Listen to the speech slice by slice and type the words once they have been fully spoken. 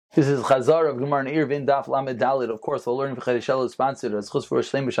This is Chazar of Gemara and Irvin Daf Lamed Dalit. Of course, we'll learn V'Chadishel is sponsored as Chus for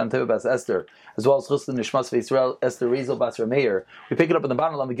Shleim B'Shantev Bas Esther, as well as Chus in Nishmas V'Yisrael Esther Rezel Bas Rameir. We pick it up in the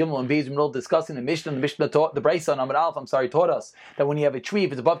bottom of Lamed Gimel and Beis Middle discussing the Mishnah. The Mishnah taught, the Brisa on Amud Aleph, taught us that when you have a tree,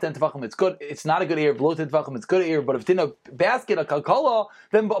 if it's above 10 tefachim, it's good. It's not a good ear. Below 10 tefachim, it's good ear. But if it's in a basket, a kalkala,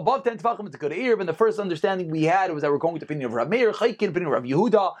 then above 10 tefachim, it's a good ear. And the first understanding we had was that we're going with the opinion of Rav Meir, Chaykin, opinion of Rav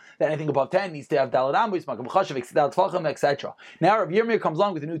Yehuda, that anything above 10 needs to have Dalet Amos, Makam Chashav, Exedal Tefachim, etc. Now Rav Yirmiyah comes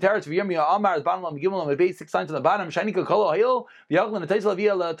along with the new territory. Rav Yirmiyah Amar, the bottom of Gimel, and base 6 times on the bottom. Shani kalkala hayil, v'yachlin atayzel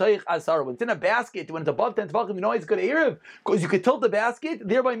v'yal toich asar. When it's in a basket, when it's above 10 tefachim, you know it's good erev because you could tilt the basket,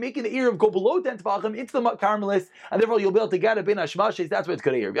 thereby making the erev go below 10 tefachim into the caramelist, and therefore you'll be able to get a bin hashmashes. That's why it's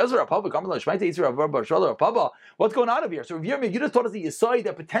good erev. What's going on over here? So Rav Yirmiyah, you just taught us that you saw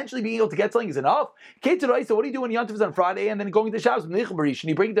that potentially being able to get something is enough. So what do you do when Yom Tov is on Friday and then going to Shabbos? And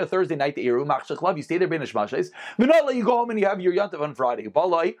you bring it to Thursday night to erev machshech, you stay there bin hashmashes. You go home and you have your Yom Tov on Friday.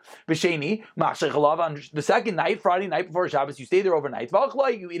 Balai b'sheni machshech on the second night, Friday night before Shabbos, you stay there overnight.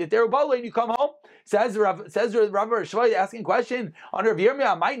 You eat it there, and you come home. Says Rav Shvai asking a question on Rav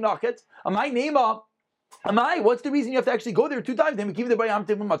Yirmiyah. Am I knock it? Am I name up? Am I? What's the reason you have to actually go there 2 times? Then we keep the I'm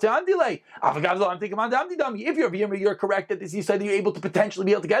taking delay. If you're Yirmiyah, you're correct that this you said that you're able to potentially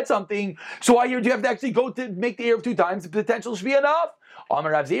be able to get something. So why do you have to actually go to make the erev 2 times? The potential should be enough.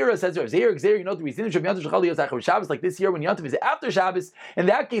 Amar Rav Zera says Rav Zera, you know the reason Shabbos like this year when Yom Tov is after Shabbos. In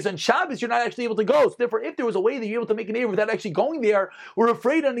that case, on Shabbos you're not actually able to go. So therefore, if there was a way that you're able to make an erev without actually going there, we're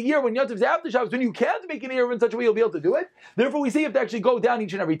afraid on the year when Yom Tov is after Shabbos, when you can't make an erev in such a way you'll be able to do it. Therefore, we say you have to actually go down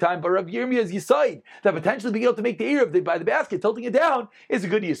each and every time. But Rav Yirmiyah's Yisayid that potentially being able to make the erev by the basket, tilting it down, is a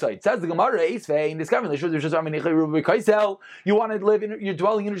good Yisayid. Says the Gemara, in this conversation, you want to live in, you're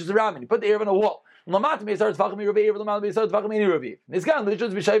dwelling in Rosh Hashanah, you put the erev on a wall. Lamat me starts fucking me Rav, Lamat me starts fucking me Rav. This guy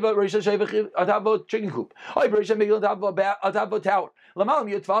literally b'shayva Rosh Hashanah atavo chicken coop. I Rosh Hashanah atavo tower. Lamat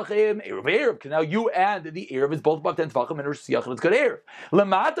me yotfachim Rav. Now you and the erev is both above 10 tefachim and Rosh Hashanah. It's good erev.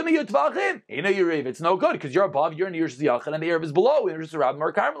 Lamat me yotfachim. You know your erev. It's no good because you're above, you're near Rosh Hashanah, and the erev is below in Rosh Hashanah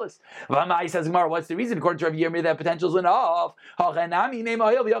or Carmelis. Lamai says Gemara, what's the reason? According to Rav Yirmiyah, that potential is enough.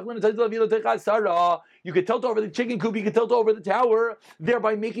 You could tilt over the chicken coop, you could tilt over the tower,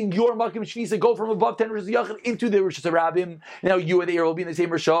 thereby making your makim shnisa go from above 10 Rosh Hashanah into the Rosh Hashanah. Now you and the air will be in the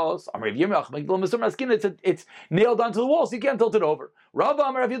same Roshos. It's nailed onto the wall, so you can't tilt it over. It's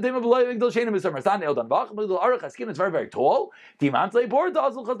not nailed on. It's very, very tall. As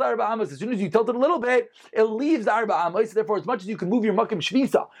soon as you tilt it a little bit, it leaves the Arba Amos. Therefore, as much as you can move your makim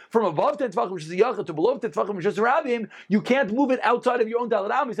shvisa from above 10 Tvachim Rosh Hashanah to below 10 Tvachim Rosh Hashanah, you can't move it outside of your own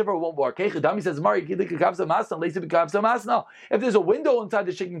Dalet Amos. Therefore, it won't work. Dami says, if there's a window inside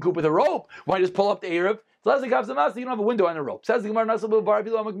the chicken coop with a rope, why just pull up the erev? So that's the Kavsa you don't have a window and a rope. Says the Gemara Nasal Bar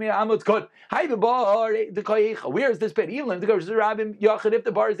Amut good. Hi the bar the Kayecha. Where is this bit? Even if the Rabbim Yachid, if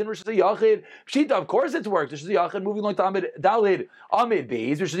the bar is in Rosh Hashanah, Pshita, of course it's worked. Rosh Hashanah moving like to Amid Dalid, Amid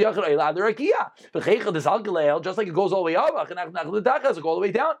Beis, Rosh Hashanah Elad Rakia. But Checha the Zalgalel, just like it goes all the way up, and the Tachas go all the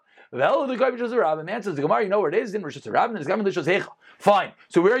way down. Well, the guy Rosh Hashanah answers the Gemara, you know where it is, in Rosh Hashanah, and it's coming to Rosh Hashanah. Fine.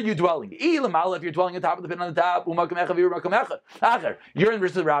 So where are you dwelling? If you're dwelling on top of the pin on the top, you're in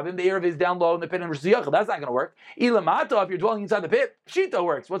Rosh Hashanah, the erev is down low in the pin in Rosh Hashanah. That's not going to work. If you're dwelling inside the pit, Pshita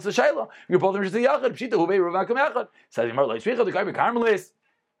works. What's the Shaila? You're both in Rosh Hashanah, Pshita, Hubei, Ruvakam Echad. Says the Gemara, the guy Carmelis.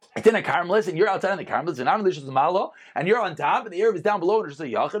 It's in a caramelist, and you're outside on the caramelist, and I'm the malo, and you're on top, and the erev is down below, and there's a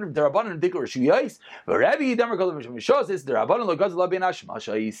yachid, the rabbanon and dikkur shuyais. But Rabbi Damar Kol Mishos is the rabbanon lo gazal ben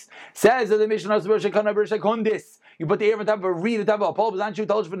hashmashais. Says that the Mishnah is bershekana bershekondis. You put the erev on top of a reed, on top of a pole, but on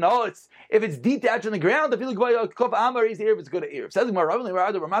tells you no. It's if it's detached on the ground, if you look by kof amar is the erev, it's good erev. Says the Gemara,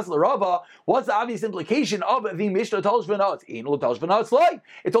 what's the obvious implication of the Mishnah tells you no? It's inul tells you no. It's like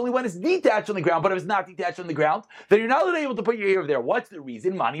it's only when it's detached on the ground, but if it's not detached on the ground, then you're not able to put your erev there. What's the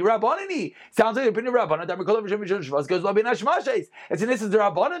reason? Mani Rabbanani. Sounds like the opinion of Rabbanan. It's in this is the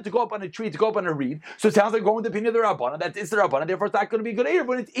Rabbanan to go up on a tree, to go up on a reed. So it sounds like going with the opinion of the Rabbanan. That is the Rabbanan. Therefore, it's not going to be a good erev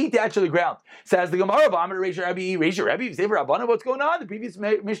when it's attached to the ground. Says the Gemara, Raise your Rabbi. You say for Rabbanan, what's going on? The previous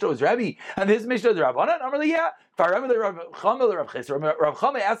Mishnah was Rabbi, and this Mishnah is the Rabbanan. I'm really Rav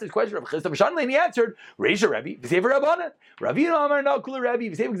Chama asked this question of Chisda, and he answered, Reisha Rebbe, V'sefer Rabbanan. Ravina Amar no Kula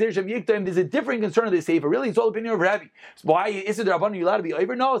Rebbe, V'sefer Gzer Shav Yiktaim. There's a different concern of the Sefer. Really, it's all opinion of Rebbe. Why is it the Rabbanan you're allowed to be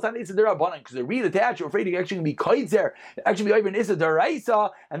over? No, it's not Issa the Rabbanan, because the reed attached, you're afraid you're actually going to be kites there, actually be over in Issa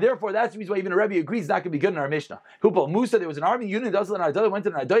Daraisa, and therefore that's the reason why even a Rebbe agrees it's not going to be good in our Mishnah. Hupal Musa, there was an army unit, went to an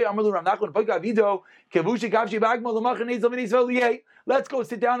Ardai, Amarlu Ram Nachman, Pagka Vido, Kevushi Kavshi Bagmo, Lamachan Nezel V'Nisvel Yeh. let's go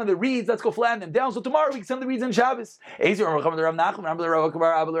sit down on the reeds, let's go flatten them down. So tomorrow we can send the reeds on Shabbos. If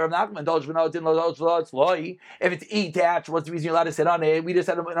it's attached, what's the reason you're allowed to sit on it? We just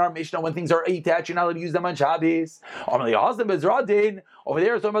said in our Mishnah, when things are attached, you're not allowed to use them on Shabbos. Over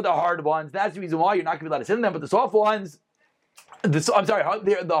there, it's talking about the hard ones. That's the reason why you're not going to be allowed to sit on them. But the soft ones,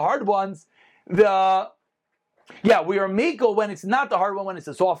 the hard ones, we are meko when it's not the hard one, when it's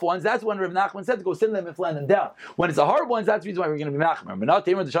the soft ones. That's when Rav Nachman said to go sit in them and flatten them down. When it's the hard ones, that's the reason why we're going to be machmer.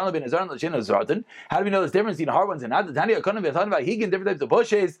 How do we know this difference between the hard ones and not? The Tanya couldn't be talking about different types of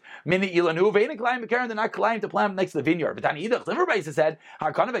bushes. Mini ilanu, vein climb they're not climbing to plant next to the vineyard. But everybody said,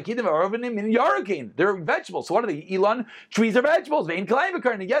 they're vegetables. So what are the ilan? Trees are vegetables. Vein climb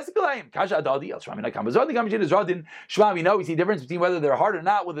and yes, climb. Kasha adadi. We know we see difference between whether they're hard or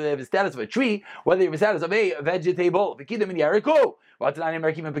not, whether they have the status of a tree, whether they have the status of a vegetable. We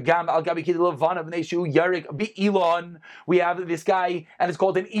have this guy, and it's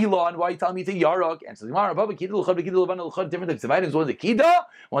called an elon. Why are you telling me it's a yarok? And so different types of items. One is a kida,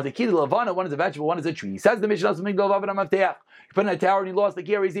 one is a kida levana, one is a vegetable, one is a tree. Says the Mishnah, you put in a tower and you lost the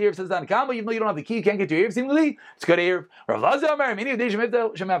key, raise the ear, says Dan Kama, even though you don't have the key, you can't get to your ear, seemingly, it's good ear. Rav Lazar, many of the days you don't know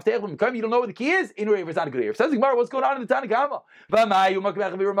what the key is, in your ear, it's not a good ear. Says the Gemara, what's going on in the Tanakama?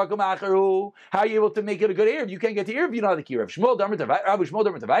 How are you able to make it a good ear? You can't get to ear if you don't have the key. Rav Shmuel,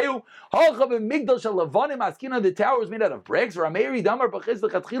 the tower was made out of bricks. Rameri, Damar, you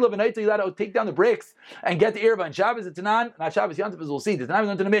got to take down the bricks and get the ear on Shabbos. It's not Shabbos Yantav, as we'll see. It's not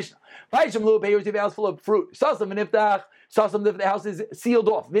going to the Mishnah. House full of fruit. Sasam, if the house is sealed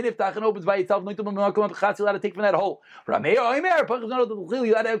off, Viniftach and opens by itself, you allowed to take from that hole. You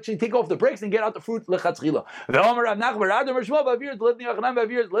allowed to actually take off the bricks and get out the fruit.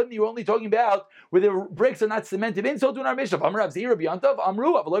 You're only talking about where the bricks are not cemented in, so do our Mishnah. Only in Yantiv.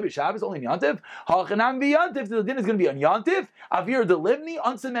 The din is going to be on Yantiv. Avir the livni,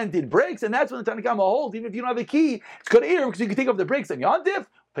 uncemented bricks, and that's when the Tanakama holds. Even if you don't have the key, it's good ear because you can take off the bricks on Yantiv.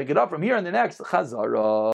 Pick it up from here in the next Chazara.